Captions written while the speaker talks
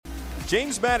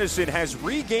James Madison has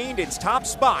regained its top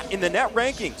spot in the net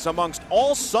rankings amongst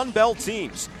all Sun Belt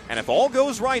teams. And if all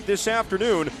goes right this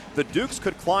afternoon, the Dukes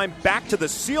could climb back to the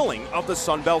ceiling of the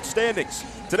Sun Belt standings.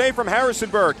 Today from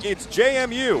Harrisonburg, it's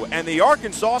JMU and the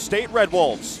Arkansas State Red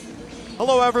Wolves.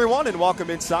 Hello everyone and welcome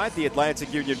inside the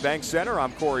Atlantic Union Bank Center.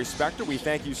 I'm Corey Spector. We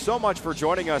thank you so much for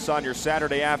joining us on your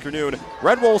Saturday afternoon.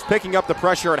 Red Wolves picking up the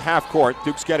pressure at half court.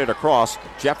 Dukes get it across.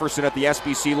 Jefferson at the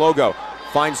SBC logo.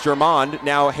 Finds Germond.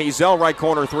 Now Hazel right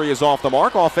corner three is off the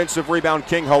mark. Offensive rebound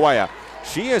King Hawea.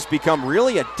 She has become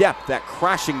really adept at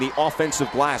crashing the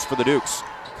offensive glass for the Dukes.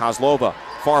 Kozlova,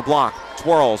 far block,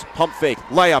 twirls, pump fake,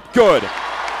 layup, good.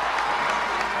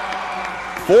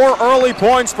 4 early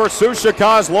points for Susha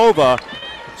Kozlova.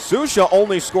 Susha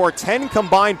only scored 10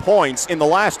 combined points in the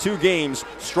last 2 games,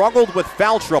 struggled with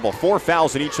foul trouble, 4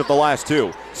 fouls in each of the last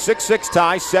 2. 6-6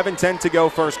 tie, 7:10 to go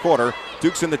first quarter.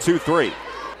 Dukes in the 2-3.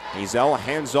 Hazel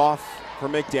hands off for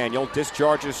McDaniel,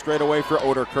 discharges straight away for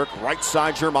Oderkirk. Right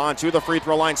side Germond to the free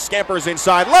throw line, scampers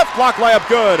inside, left block layup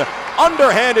good.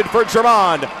 Underhanded for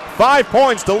Germond. 5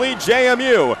 points to lead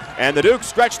JMU, and the Dukes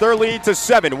stretch their lead to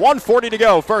 7. 1:40 to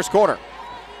go first quarter.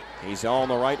 Hazel on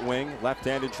the right wing,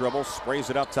 left-handed dribble, sprays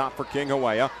it up top for King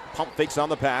Hawea. Pump fakes on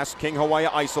the pass. King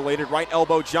Hawea isolated, right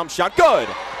elbow jump shot, good!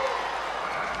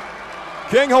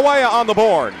 King Hawea on the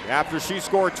board after she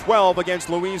scored 12 against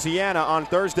Louisiana on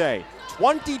Thursday.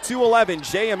 22-11,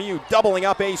 JMU doubling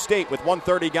up A-State with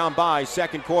 1:30 gone by,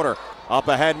 second quarter. Up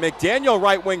ahead, McDaniel,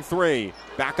 right wing three.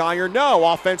 Back iron, no.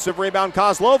 Offensive rebound,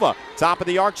 Kozlova. Top of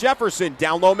the arc, Jefferson.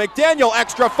 Down low, McDaniel.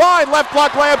 Extra fine. Left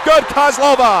block layup, good.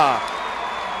 Kozlova.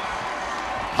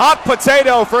 Hot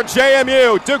potato for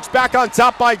JMU. Dukes back on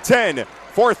top by 10.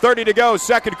 4:30 to go,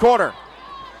 second quarter.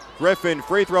 Griffin,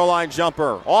 free throw line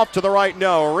jumper. Off to the right,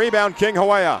 no. Rebound, King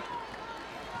Hawea.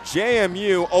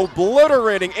 JMU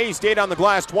obliterating A-State on the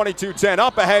glass, 22-10.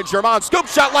 Up ahead, Germond. Scoop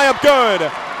shot layup,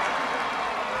 good.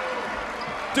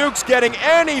 Dukes getting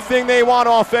anything they want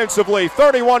offensively.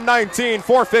 31-19,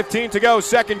 4:15 to go,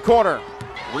 second quarter.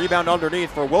 Rebound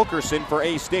underneath for Wilkerson for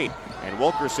A-State. And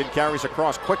Wilkerson carries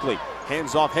across quickly.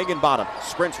 Hands off Higginbottom.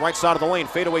 Sprints right side of the lane.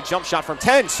 Fadeaway jump shot from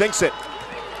 10. Sinks it.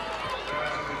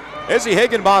 Izzy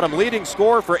Higginbottom, leading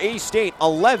scorer for A-State,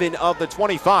 11 of the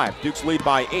 25. Dukes lead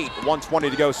by 8. 1:20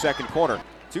 to go second quarter.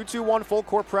 2-2-1 full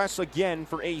court press again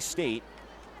for A-State.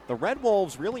 The Red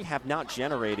Wolves really have not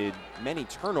generated many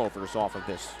turnovers off of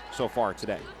this so far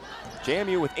today.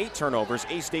 JMU with 8 turnovers,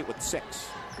 A-State with 6.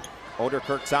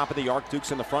 Oderkirk top of the arc,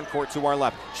 Dukes in the front court to our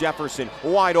left. Jefferson,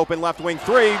 wide open left wing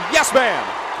three. Yes, ma'am!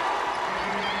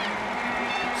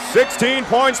 16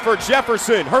 points for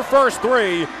Jefferson, her first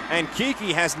 3, and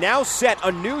Kiki has now set a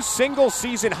new single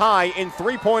season high in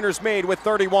 3-pointers made with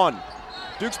 31.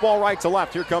 Dukes ball right to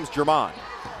left, here comes Germond.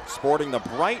 Sporting the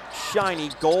bright,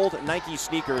 shiny gold Nike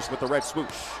sneakers with the red swoosh.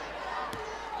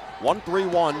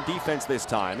 1-3-1 defense this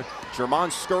time.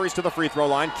 Germond scurries to the free throw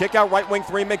line, kick out right wing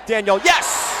 3, McDaniel,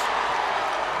 yes!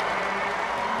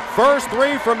 First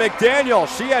 3 from McDaniel,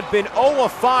 she had been 0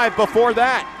 of 5 before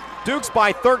that. Dukes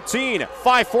by 13,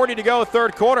 5:40 to go,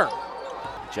 third quarter.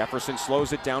 Jefferson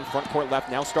slows it down, front court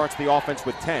left, now starts the offense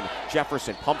with 10.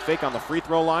 Jefferson, pump fake on the free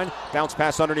throw line, bounce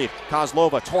pass underneath.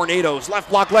 Kozlova, tornadoes,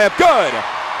 left block layup, good!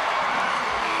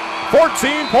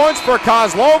 14 points for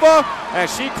Kozlova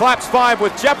as she claps 5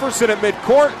 with Jefferson at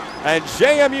midcourt, and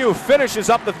JMU finishes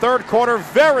up the third quarter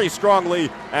very strongly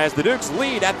as the Dukes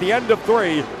lead at the end of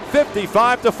 3,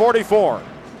 55-44.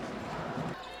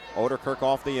 Oderkirk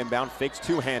off the inbound, fakes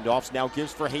 2 handoffs, now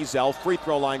gives for Hazel, free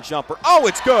throw line jumper. Oh,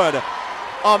 it's good!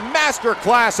 A master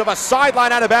class of a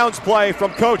sideline out of bounds play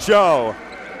from Coach O.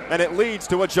 And it leads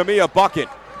to a Jamia bucket,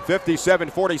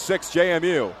 57-46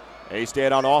 JMU.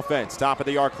 A-State on offense, top of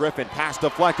the arc, Griffin, pass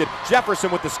deflected.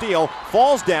 Jefferson with the steal,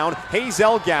 falls down,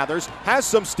 Hazel gathers, has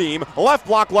some steam, left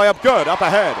block layup good, up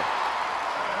ahead.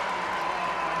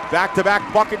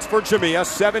 Back-to-back buckets for Jamia,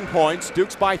 7 points,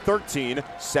 Dukes by 13,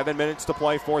 7 minutes to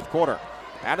play fourth quarter.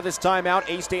 Out of this timeout,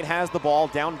 A-State has the ball,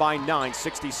 down by 9,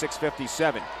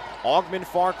 66-57. Augman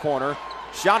far corner,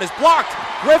 shot is blocked,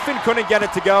 Griffin couldn't get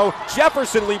it to go,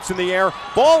 Jefferson leaps in the air,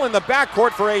 ball in the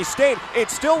backcourt for A-State,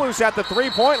 it's still loose at the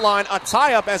three-point line, a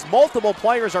tie-up as multiple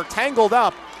players are tangled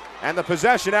up, and the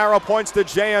possession arrow points to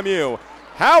JMU.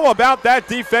 How about that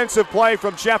defensive play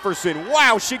from Jefferson?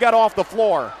 Wow, she got off the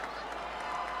floor.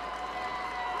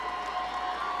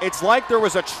 It's like there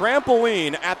was a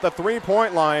trampoline at the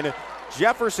three-point line.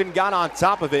 Jefferson got on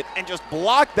top of it and just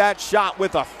blocked that shot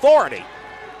with authority.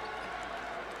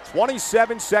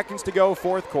 27 seconds to go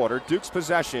fourth quarter. Dukes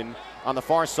possession on the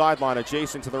far sideline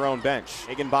adjacent to their own bench.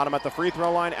 Higginbottom at the free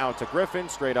throw line, out to Griffin,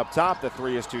 straight up top. The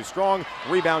three is too strong.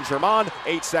 Rebound Germond,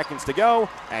 8 seconds to go.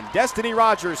 And Destiny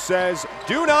Rogers says,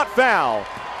 do not foul,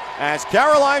 as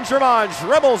Caroline Germond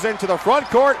dribbles into the front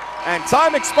court and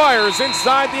time expires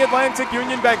inside the Atlantic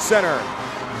Union Bank Center.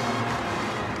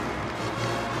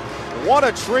 What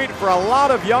a treat for a lot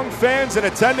of young fans in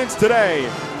attendance today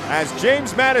as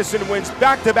James Madison wins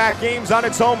back-to-back games on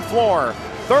its home floor.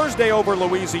 Thursday over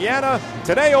Louisiana,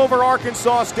 today over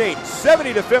Arkansas State.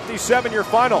 70-57 your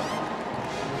final.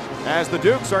 As the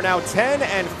Dukes are now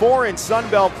 10-4 in Sun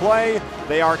Belt play,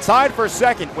 they are tied for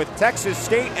second with Texas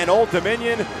State and Old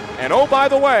Dominion. And oh, by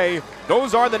the way,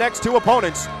 those are the next two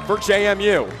opponents for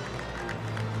JMU.